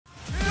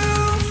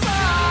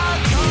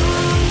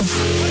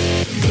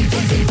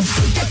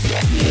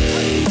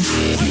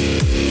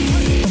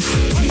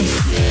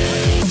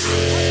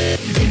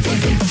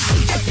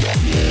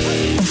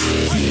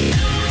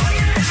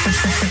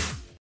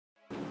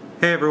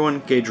Hey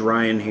everyone, Gage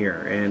Ryan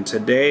here, and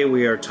today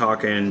we are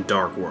talking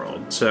Dark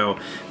World. So,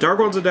 Dark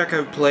World's a deck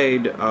I've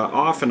played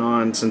off and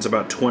on since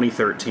about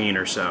 2013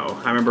 or so.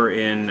 I remember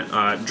in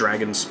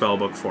Dragon's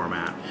Spellbook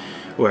format,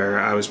 where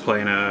I was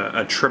playing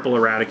a triple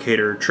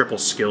Eradicator, triple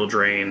Skill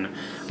Drain,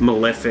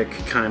 Malefic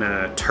kind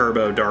of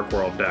turbo Dark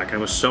World deck, and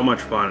it was so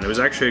much fun. It was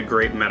actually a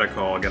great meta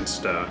call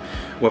against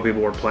what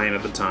people were playing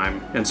at the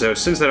time. And so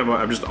since then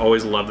I've just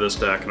always loved this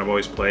deck and I've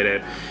always played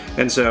it.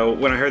 And so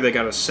when I heard they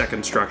got a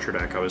second structure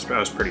deck, I was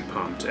pretty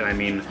pumped. And I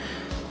mean,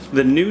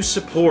 the new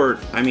support,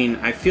 I mean,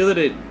 I feel that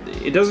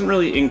it doesn't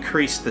really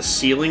increase the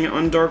ceiling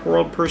on Dark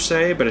World per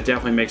se, but it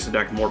definitely makes the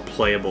deck more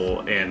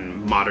playable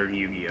in modern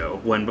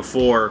Yu-Gi-Oh! When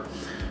before,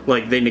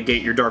 like, they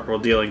negate your Dark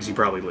World dealings, you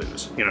probably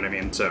lose. You know what I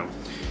mean? So,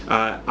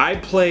 I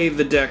play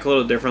the deck a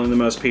little differently than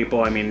most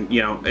people. I mean,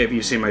 you know, if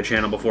you've seen my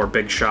channel before,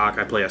 Big Shock,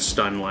 I play a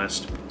stun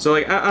list. So,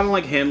 like, I don't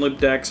like hand loop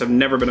decks. I've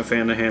never been a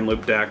fan of hand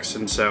loop decks,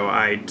 and so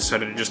I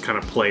decided to just kind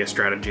of play a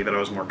strategy that I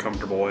was more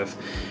comfortable with,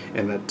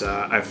 and that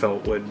I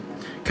felt would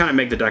kind of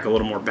make the deck a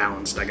little more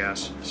balanced, I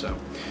guess. So,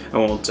 I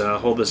won't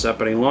hold this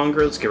up any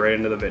longer. Let's get right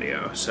into the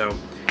video. So,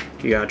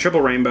 you got Triple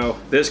Rainbow.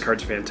 This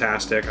card's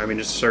fantastic. I mean,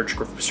 just search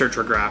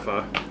for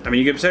Grapha. I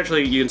mean, you can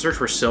search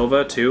for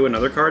Silva too and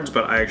other cards,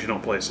 but I actually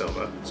don't play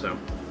Silva. So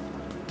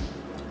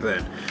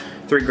then,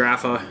 3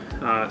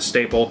 Grapha,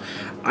 staple.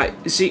 I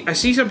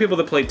see some people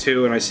that play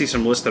 2, and I see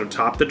some lists that are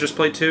top that just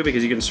play 2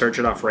 because you can search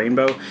it off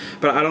Rainbow.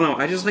 But I don't know.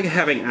 I just like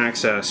having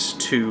access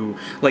to,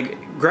 like,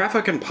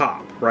 Grapha can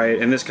pop, right?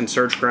 And this can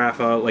search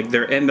Grapha. Like,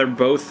 they're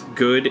both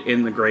good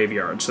in the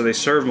graveyard, so they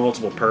serve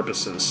multiple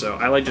purposes. So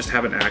I like just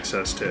having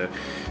access to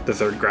the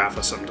 3rd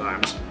Grapha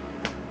sometimes.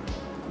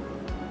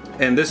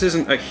 And this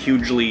isn't a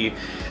hugely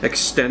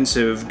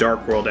extensive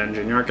Dark World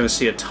engine. You're not going to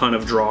see a ton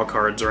of draw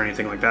cards or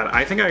anything like that.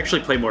 I think I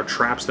actually play more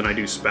traps than I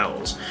do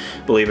spells,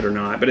 believe it or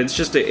not. But it's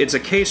just it's a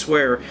case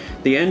where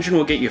the engine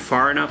will get you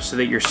far enough so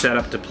that you're set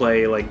up to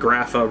play like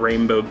Grapha,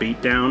 Rainbow,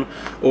 Beatdown,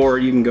 or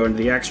you can go into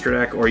the extra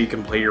deck, or you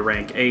can play your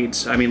rank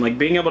 8s. I mean, like,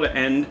 being able to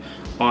end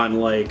on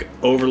like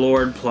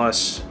Overlord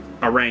plus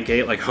a rank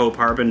 8 like Hope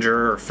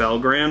Harbinger or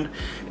Felgrand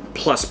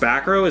plus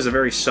back row is a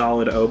very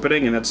solid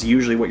opening, and that's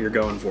usually what you're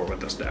going for with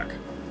this deck.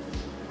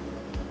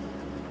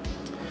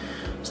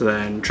 So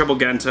then, Triple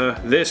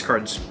Genta. This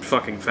card's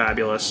fucking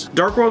fabulous.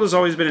 Dark World has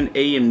always been an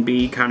A and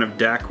B kind of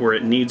deck where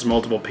it needs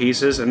multiple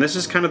pieces, and this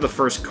is kind of the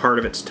first card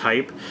of its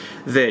type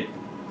that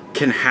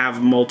can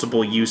have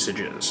multiple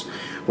usages.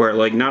 Where,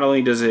 like, not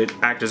only does it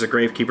act as a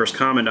Gravekeeper's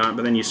Commandant,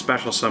 but then you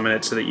special summon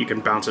it so that you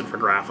can bounce it for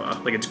Grapha.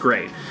 Like, it's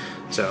great.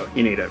 So,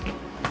 you need it.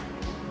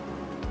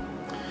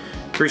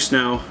 3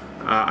 Snow.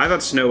 I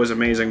thought Snow was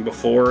amazing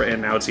before,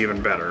 and now it's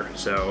even better.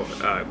 So,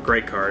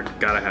 great card.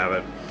 Gotta have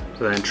it.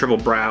 So then Triple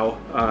Brow.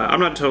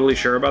 I'm not totally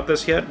sure about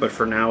this yet, but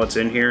for now it's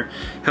in here.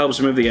 Helps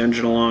move the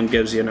engine along,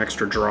 gives you an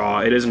extra draw.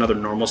 It is another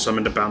normal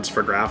summon to bounce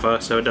for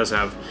Grapha, so it does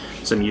have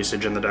some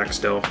usage in the deck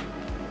still.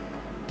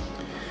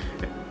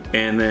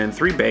 And then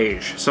 3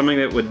 Beige. Something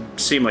that would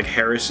seem like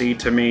heresy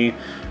to me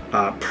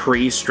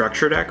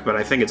pre-structure deck, but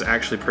I think it's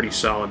actually pretty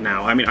solid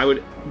now. I mean, I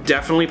would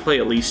definitely play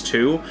at least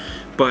 2,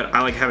 but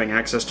I like having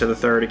access to the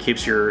 3rd. It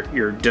keeps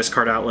your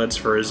discard outlets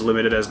for as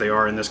limited as they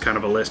are in this kind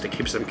of a list. It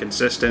keeps them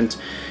consistent.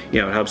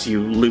 You know, it helps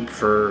you loop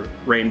for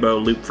Rainbow,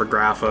 loop for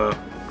Grapha.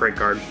 Great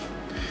card.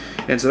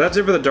 And so that's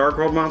it for the Dark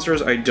World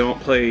monsters. I don't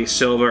play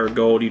Silver or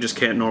Gold. You just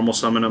can't normal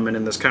summon them. And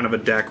in this kind of a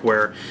deck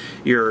where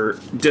your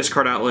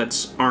discard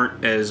outlets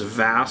aren't as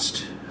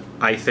vast,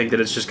 I think that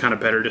it's just kind of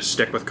better to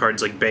stick with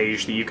cards like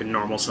Beige that you can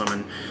normal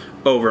summon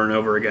over and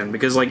over again.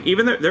 Because, like,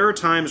 even there are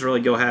times where,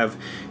 like, you'll have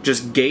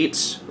just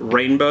Gates,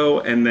 Rainbow,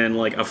 and then,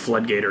 like, a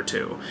Floodgate or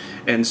 2.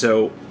 And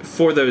so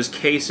for those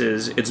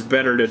cases, it's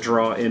better to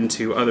draw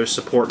into other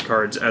support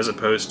cards as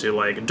opposed to,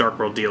 like, Dark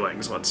World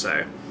dealings, let's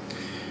say.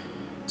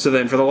 So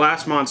then, for the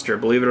last monster,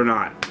 believe it or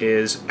not,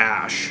 is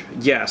Ash.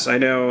 Yes, I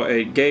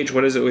know, Gage,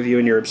 what is it with you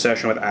and your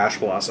obsession with Ash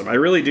Blossom? I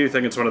really do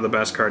think it's one of the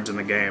best cards in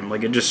the game.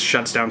 Like, it just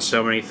shuts down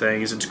so many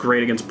things. It's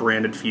great against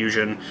Branded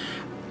Fusion.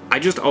 I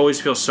just always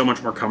feel so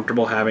much more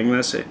comfortable having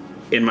this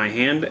in my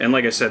hand. And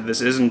like I said,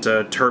 this isn't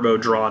a turbo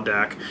draw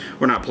deck.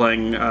 We're not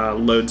playing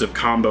loads of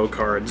combo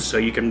cards, so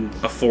you can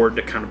afford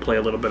to kind of play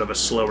a little bit of a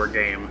slower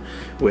game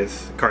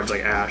with cards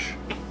like Ash.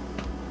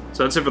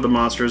 So that's it for the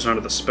monsters.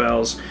 Onto the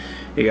spells.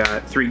 You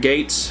got 3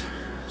 Gates,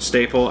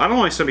 staple. I don't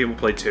know why some people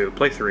play 2.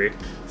 Play 3.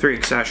 3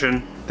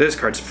 Accession. This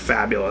card's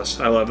fabulous.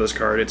 I love this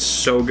card. It's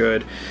so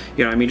good.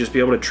 You know, I mean, just be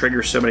able to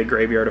trigger so many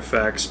graveyard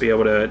effects, be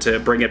able to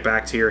bring it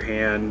back to your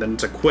hand, and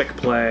it's a quick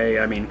play.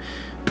 I mean,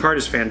 the card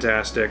is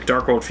fantastic.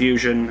 Dark World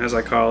Fusion, as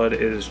I call it,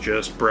 is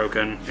just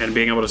broken, and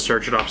being able to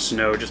search it off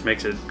Snow just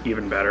makes it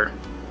even better.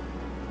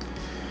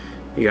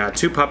 You got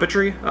 2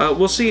 Puppetry.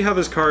 We'll see how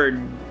this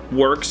card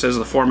works as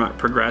the format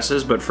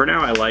progresses, but for now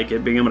I like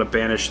it. Being able to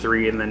banish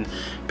 3 and then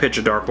pitch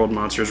a Dark World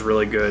monster is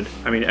really good.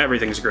 I mean,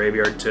 everything's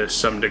graveyard to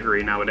some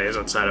degree nowadays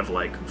outside of,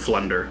 like,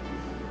 Flunder.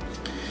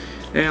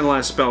 And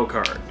last spell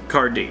card,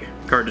 Card D.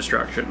 Card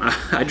Destruction.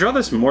 I draw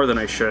this more than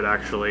I should,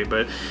 actually,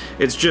 but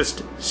it's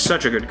just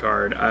such a good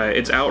card.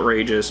 It's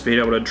outrageous. Being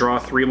able to draw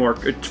 3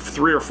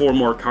 or 4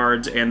 more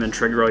cards and then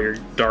trigger all your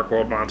Dark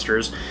World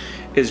monsters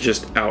is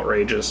just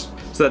outrageous.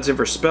 So that's it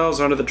for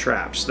spells. Onto the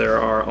traps. There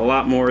are a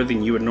lot more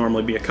than you would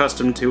normally be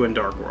accustomed to in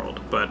Dark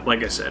World, but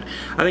like I said,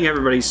 I think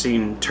everybody's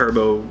seen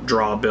turbo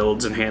draw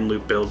builds and hand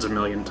loop builds a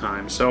million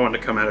times, so I wanted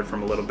to come at it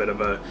from a little bit of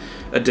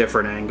a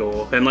different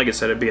angle, and like I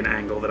said, it'd be an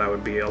angle that I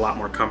would be a lot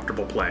more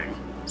comfortable playing.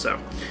 So,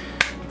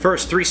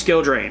 first, 3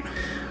 skill drain.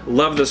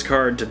 Love this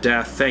card to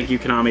death. Thank you,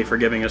 Konami, for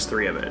giving us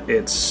 3 of it.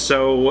 It's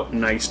so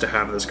nice to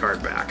have this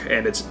card back,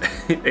 and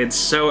it's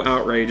so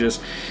outrageous.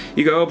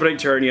 You go opening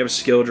turn, you have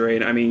skill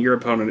drain. I mean, your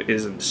opponent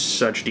is in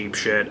such deep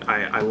shit.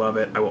 I love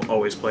it. I will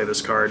always play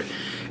this card.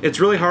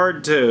 It's really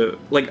hard to,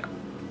 like,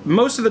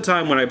 most of the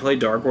time when I play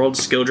Dark World,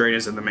 skill drain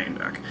is in the main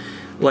deck.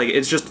 Like,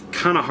 it's just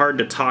kind of hard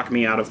to talk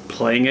me out of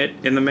playing it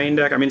in the main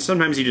deck. I mean,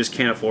 sometimes you just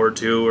can't afford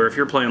to, or if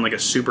you're playing like a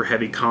super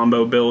heavy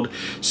combo build,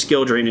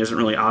 skill drain isn't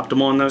really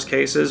optimal in those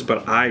cases,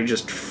 but I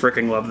just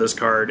freaking love this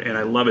card, and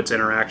I love its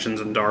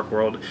interactions in Dark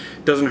World.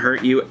 Doesn't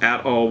hurt you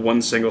at all,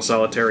 one single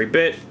solitary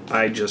bit.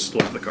 I just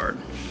love the card.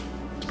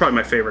 It's probably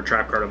my favorite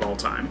trap card of all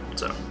time,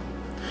 so.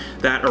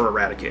 That or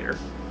Eradicator.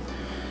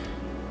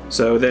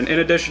 So then, in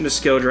addition to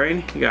skill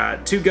drain, you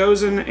got 2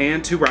 Gozen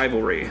and 2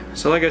 Rivalry.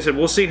 So like I said,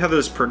 we'll see how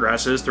this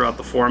progresses throughout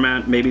the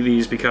format. Maybe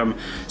these become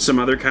some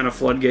other kind of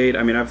floodgate.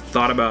 I mean, I've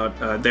thought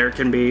about There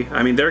Can Be.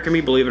 I mean, There Can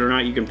Be, believe it or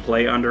not, you can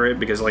play under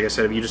it, because like I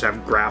said, if you just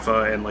have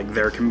Grapha and like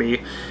There Can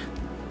Be,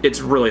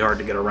 it's really hard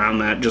to get around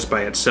that just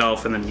by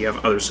itself, and then you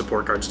have other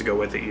support cards to go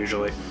with it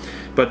usually.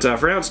 But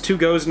for now, it's 2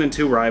 Gozen and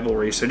 2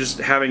 Rivalry, so just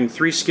having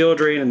 3 skill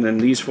drain and then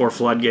these 4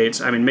 floodgates,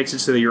 I mean, makes it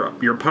so that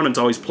your opponent's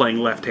always playing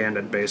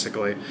left-handed,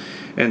 basically.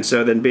 And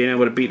so then being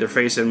able to beat their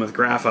face in with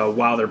Grapha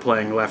while they're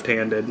playing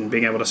left-handed and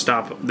being able to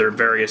stop their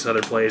various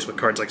other plays with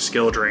cards like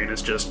skill drain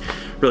is just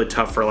really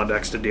tough for a lot of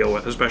decks to deal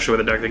with, especially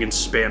with a deck that can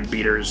spam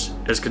beaters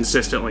as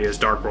consistently as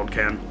Dark World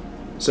can.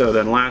 So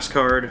then last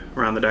card,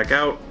 round the deck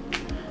out,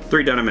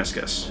 3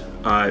 Dynamiscus.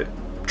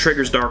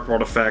 Triggers Dark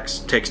World effects,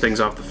 takes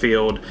things off the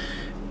field,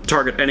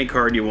 target any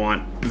card you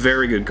want.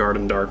 Very good card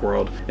in Dark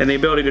World. And the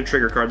ability to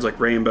trigger cards like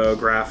Rainbow,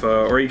 Grapha,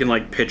 or you can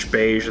like pitch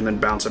Beige and then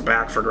bounce it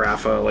back for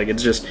Grapha. Like, it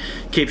just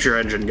keeps your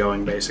engine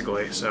going,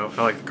 basically. So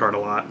I like the card a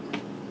lot.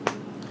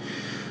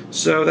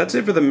 So that's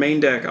it for the main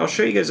deck. I'll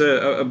show you guys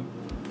a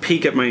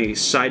peek at my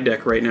side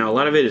deck right now. A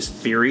lot of it is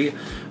theory,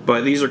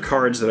 but these are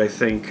cards that I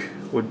think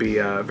would be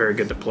very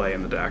good to play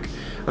in the deck.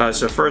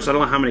 So first, I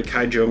don't know how many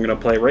Kaiju I'm going to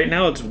play. Right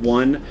now it's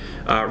 1.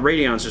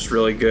 Radiant's just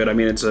really good. I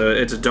mean, it's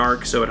a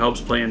dark, so it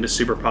helps play into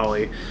Super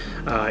Poly.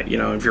 You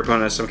know, if your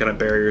opponent has some kind of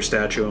barrier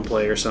statue in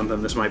play or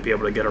something, this might be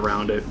able to get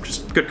around it.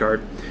 Just good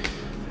card.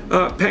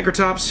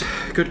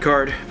 Pankratops, good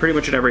card. Pretty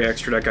much in every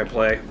extra deck I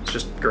play. It's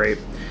just great.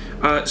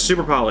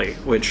 Super Poly,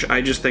 which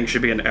I just think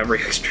should be in every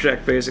extra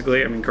deck,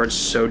 basically. I mean, card's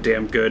so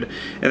damn good.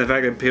 And the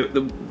fact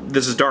that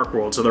this is Dark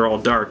World, so they're all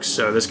darks,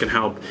 so this can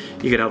help.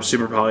 You can help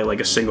Super Poly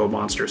like a single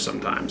monster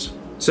sometimes.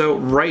 So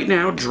right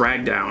now,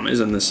 Drag Down is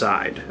in the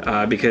side,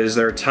 because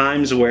there are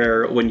times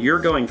where when you're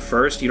going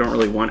first, you don't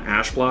really want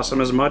Ash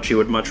Blossom as much. You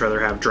would much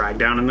rather have Drag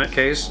Down in that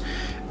case.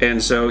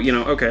 And so, you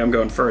know, okay, I'm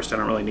going first. I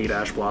don't really need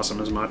Ash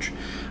Blossom as much.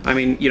 I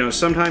mean, you know,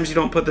 sometimes you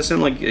don't put this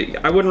in, like,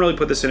 I wouldn't really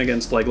put this in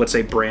against, like, let's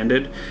say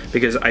Branded,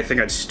 because I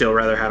think I'd still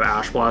rather have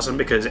Ash Blossom,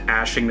 because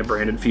ashing the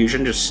Branded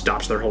fusion just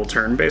stops their whole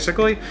turn,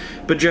 basically.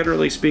 But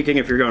generally speaking,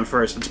 if you're going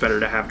first, it's better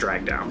to have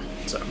Drag Down,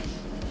 so.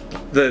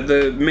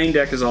 The main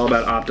deck is all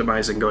about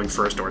optimizing going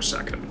first or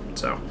second,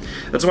 so.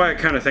 That's why I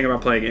kind of think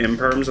about playing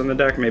Imperms in the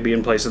deck, maybe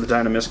in place of the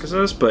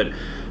Dynamiscuses, but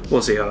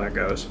we'll see how that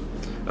goes.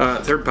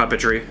 Third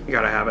Puppetry, you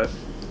gotta have it.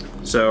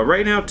 So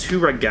right now, 2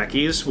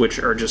 Regekis, which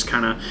are just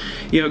kind of,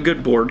 you know,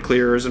 good board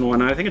clearers and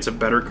whatnot. I think it's a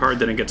better card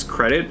than it gets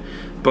credit,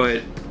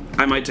 but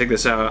I might take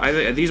this out.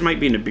 These might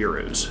be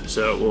Nibiru's,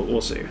 so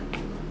we'll see.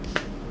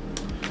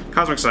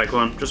 Cosmic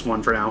Cyclone, just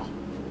 1 for now.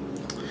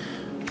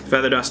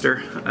 Feather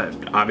Duster,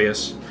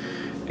 obvious.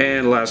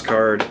 And the last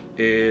card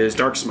is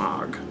Dark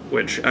Smog,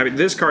 which, I mean,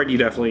 this card you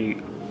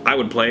definitely, I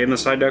would play in the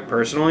side deck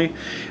personally.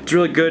 It's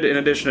really good in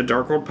addition to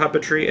Dark World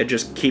Puppetry at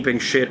just keeping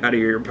shit out of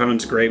your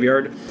opponent's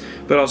graveyard.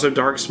 But also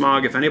Dark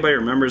Smog, if anybody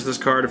remembers this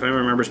card, if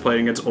anyone remembers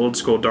playing against old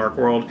school Dark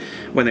World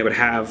when they would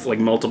have like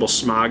multiple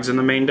Smogs in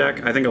the main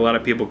deck, I think a lot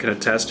of people can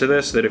attest to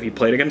this, that if you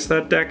played against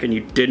that deck and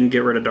you didn't get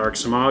rid of Dark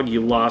Smog, you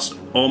lost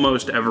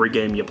almost every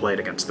game you played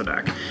against the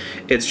deck.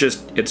 It's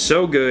just, it's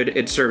so good,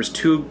 it serves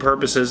 2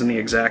 purposes in the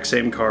exact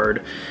same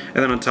card, and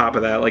then on top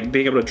of that, like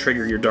being able to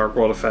trigger your Dark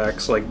World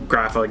effects, like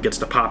Grapha gets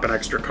to pop an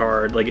extra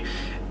card, like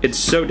it's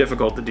so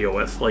difficult to deal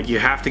with. Like, you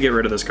have to get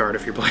rid of this card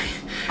if you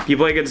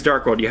play against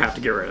Dark World, you have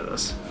to get rid of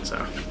this.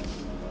 So,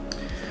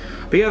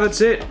 but yeah, that's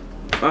it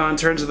in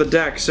terms of the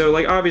deck. So,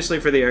 like, obviously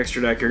for the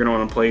extra deck, you're gonna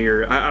want to play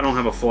your. I don't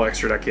have a full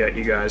extra deck yet,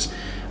 you guys.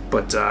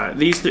 But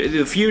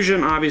the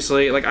fusion,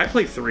 obviously, like I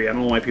play 3. I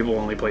don't know why people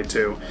only play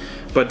 2.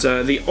 But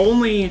the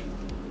only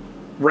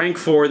rank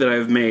 4 that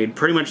I've made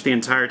pretty much the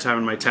entire time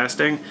in my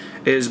testing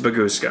is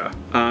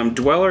Baguska.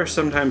 Dweller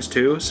sometimes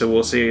too, so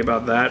we'll see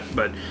about that,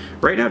 but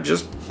right now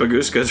just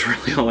Baguska is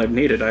really all I've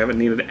needed. I haven't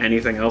needed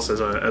anything else as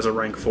a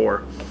rank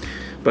 4.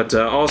 But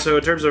also,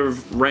 in terms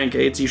of rank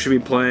 8s, you should be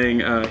playing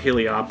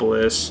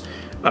Heliopolis,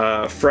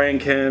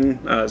 Franken,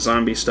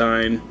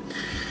 Zombiestein.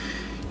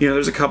 You know,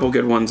 there's a couple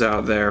good ones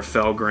out there,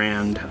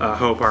 Felgrand,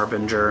 Hope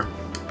Harbinger,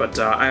 but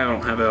I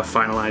don't have a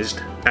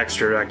finalized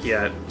extra deck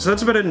yet. So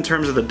that's about it in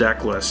terms of the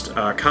deck list.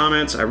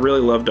 Comments, I really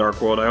love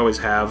Dark World. I always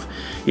have.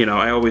 You know,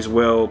 I always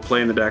will.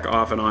 Playing the deck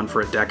off and on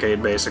for a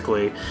decade,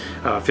 basically.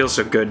 Feels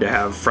so good to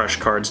have fresh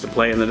cards to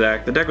play in the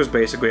deck. The deck was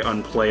basically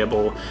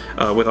unplayable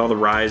with all the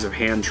rise of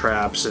hand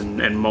traps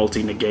and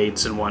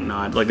multi-negates and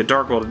whatnot. Like, the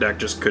Dark World deck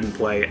just couldn't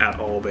play at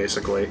all,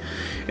 basically.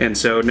 And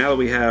so now that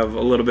we have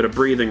a little bit of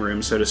breathing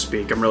room, so to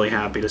speak, I'm really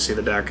happy to see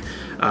the deck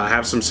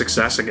have some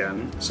success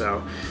again.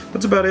 So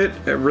that's about it.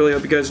 I really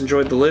hope you guys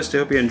enjoyed the list. I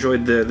hope you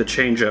enjoyed the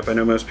change-up. I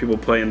know most people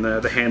play in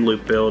the hand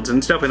loop builds, and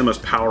it's definitely the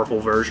most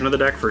powerful version of the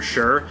deck for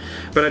sure,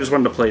 but I just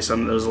wanted to play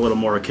something that was a little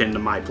more akin to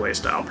my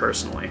playstyle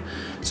personally.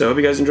 So I hope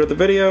you guys enjoyed the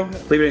video.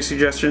 Leave any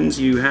suggestions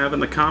you have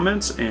in the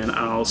comments, and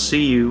I'll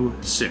see you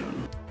soon.